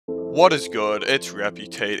What is good? It's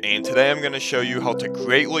Reputate, and today I'm going to show you how to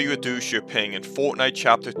greatly reduce your ping in Fortnite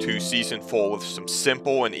Chapter 2 Season 4 with some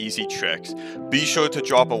simple and easy tricks. Be sure to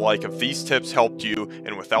drop a like if these tips helped you,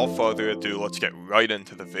 and without further ado, let's get right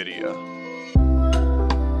into the video.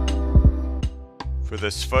 For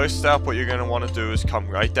this first step, what you're going to want to do is come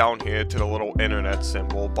right down here to the little internet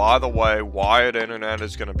symbol. By the way, wired internet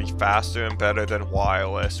is going to be faster and better than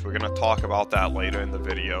wireless. We're going to talk about that later in the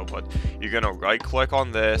video, but you're going to right click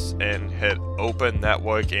on this and hit open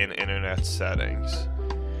network and internet settings.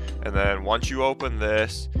 And then once you open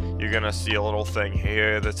this, you're going to see a little thing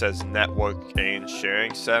here that says network and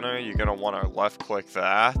sharing center. You're going to want to left click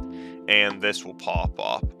that and this will pop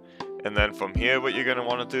up. And then from here, what you're going to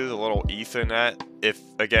want to do, the little Ethernet, if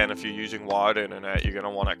you're using wired internet, you're going to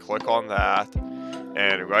want to click on that.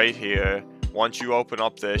 And right here, once you open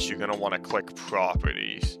up this, you're going to want to click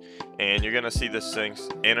properties. And you're going to see this thing's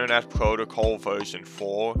Internet Protocol version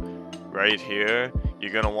 4 right here.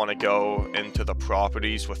 You're going to want to go into the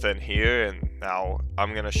properties within here. And now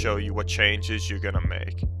I'm going to show you what changes you're going to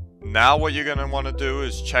make. Now what you're going to want to do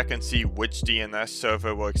is check and see which DNS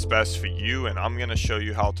server works best for you, and I'm going to show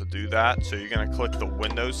you how to do that. So you're going to click the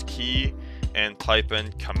Windows key and type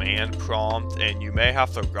in command prompt, and you may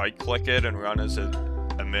have to right click it and run as an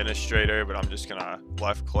administrator, but I'm just going to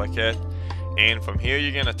left click it. And from here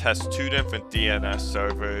you're going to test two different DNS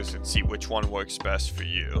servers and see which one works best for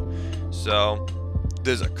you. So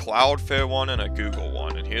there's a Cloudflare one and a Google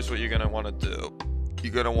one, and here's what you're going to want to do.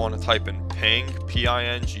 You're going to want to type in ping,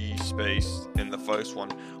 P-I-N-G, space, in the first one,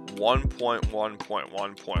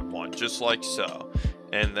 1.1.1.1, just like so.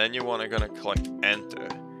 And then you're going to click enter.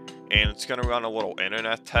 And it's going to run a little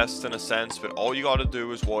internet test in a sense, but all you got to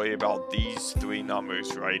do is worry about these three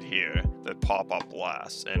numbers right here that pop up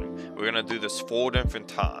last. And we're going to do this 4 different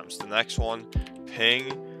times. The next one,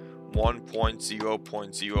 ping,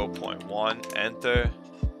 1.0.0.1, enter.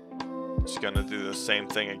 It's going to do the same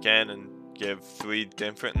thing again and give 3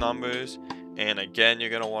 different numbers, and again you're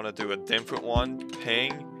going to want to do a different one,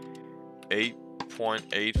 ping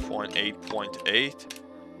 8.8.8.8,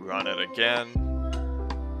 run it again,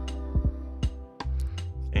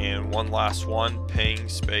 and one last one, ping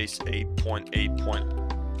space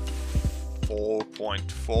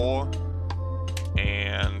 8.8.4.4,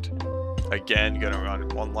 and again you're going to run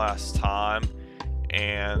it one last time.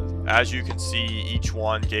 And as you can see, each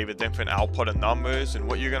one gave a different output of numbers, and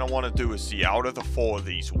what you're going to want to do is see out of the 4 of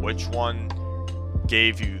these, which one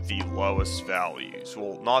gave you the lowest values.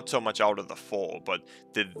 Well, not so much out of the 4, but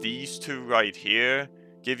did these 2 right here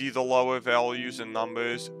give you the lower values in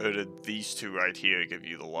numbers, or did these 2 right here give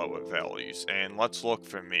you the lower values? And let's look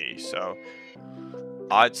for me. So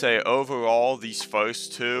I'd say overall these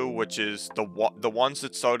first 2, which is the ones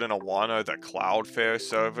that start in a 1 are the Cloudflare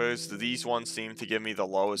servers. These ones seem to give me the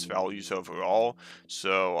lowest values overall,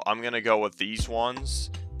 so I'm gonna go with these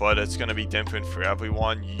ones, but it's gonna be different for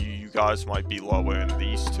everyone. You guys might be lower in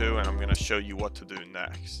these 2, and I'm gonna show you what to do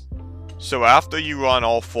next. So after you run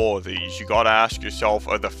all 4 of these, you gotta ask yourself,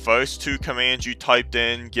 are the first 2 commands you typed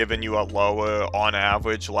in giving you a lower on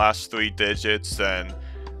average last 3 digits than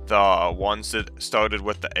the ones that started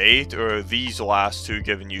with the 8, or are these last 2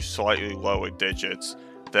 giving you slightly lower digits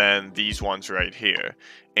than these ones right here?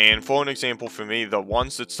 And for an example for me, the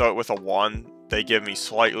ones that start with a 1, they give me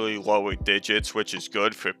slightly lower digits, which is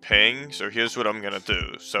good for ping. So here's what I'm going to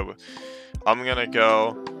do. So I'm going to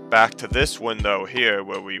go back to this window here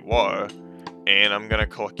where we were, and I'm going to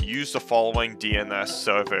click use the following DNS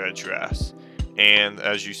server address. And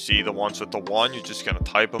as you see, the ones with the 1, you're just going to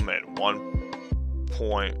type them in,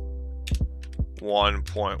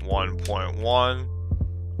 1.1.1.1,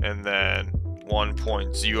 and then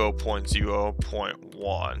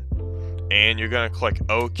 1.0.0.1, and you're going to click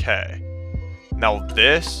OK. Now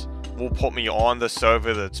this will put me on the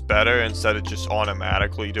server that's better instead of just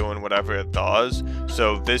automatically doing whatever it does.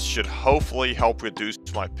 So this should hopefully help reduce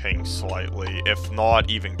my ping slightly, if not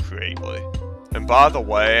even greatly. And by the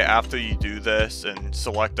way, after you do this and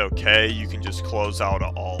select OK, you can just close out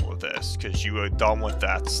all of this because you are done with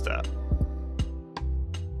that step.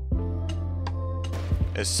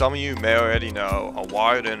 As some of you may already know, a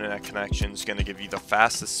wired internet connection is going to give you the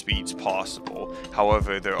fastest speeds possible.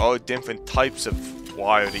 However, there are different types of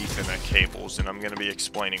wired Ethernet cables, and I'm going to be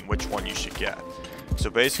explaining which one you should get. So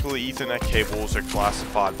basically, Ethernet cables are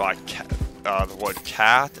classified by the word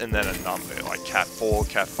cat and then a number, like cat 4,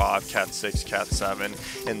 cat 5, cat 6, cat 7,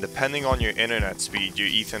 and depending on your internet speed, your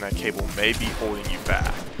Ethernet cable may be holding you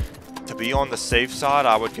back. To be on the safe side,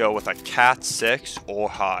 I would go with a cat 6 or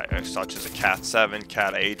higher, such as a cat 7,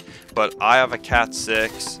 cat 8, but I have a Cat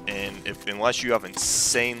 6, and unless you have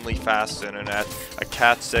insanely fast internet, a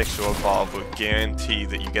Cat 6 or above will guarantee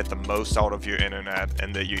that you get the most out of your internet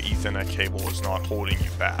and that your Ethernet cable is not holding you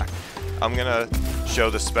back. I'm gonna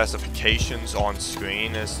show the specifications on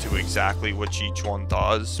screen as to exactly what each one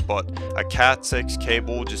does, but a Cat 6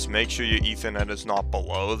 cable, just make sure your Ethernet is not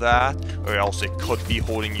below that, or else it could be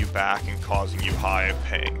holding you back and causing you higher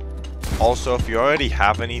ping. Also, if you already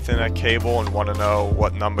have an Ethernet cable and want to know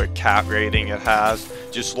what number Cat rating it has,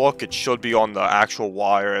 just look, it should be on the actual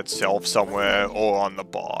wire itself somewhere or on the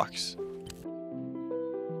box.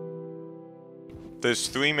 There's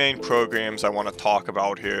three main programs I want to talk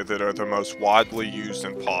about here that are the most widely used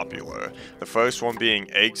and popular. The first one being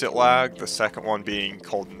Exit Lag, the second one being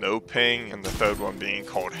called No Ping, and the third one being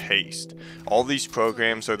called Haste. All these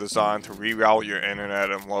programs are designed to reroute your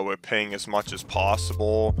internet and lower ping as much as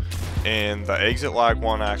possible, and the Exit Lag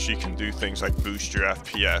one actually can do things like boost your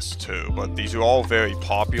FPS too, but these are all very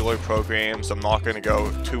popular programs. I'm not going to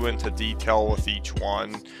go too into detail with each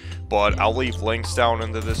one, but I'll leave links down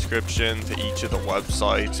in the description to each of the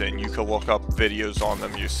websites, and you can look up videos on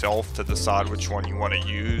them yourself to decide which one you want to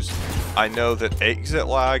use. I know that Exit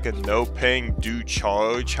Lag and No Ping do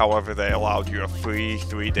charge, however they allowed you a free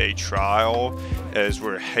 3-day trial, as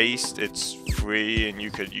where Haste, it's free and you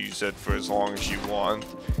could use it for as long as you want,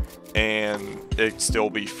 and it'd still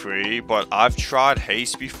be free. But I've tried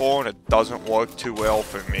Haste before and it doesn't work too well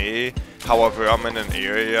for me. However, I'm in an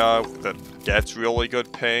area that gets really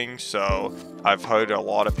good ping, so I've heard a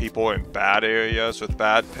lot of people in bad areas with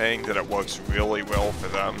bad ping that it works really well for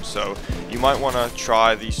them. So you might want to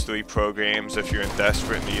try these three programs if you're in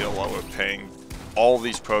desperate need of lower ping. All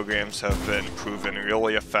these programs have been proven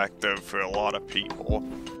really effective for a lot of people.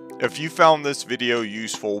 If you found this video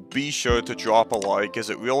useful, be sure to drop a like,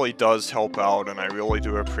 as it really does help out and I really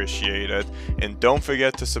do appreciate it. And don't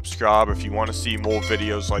forget to subscribe if you want to see more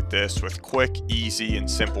videos like this with quick, easy, and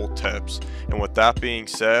simple tips. And with that being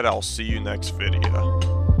said, I'll see you next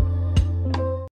video.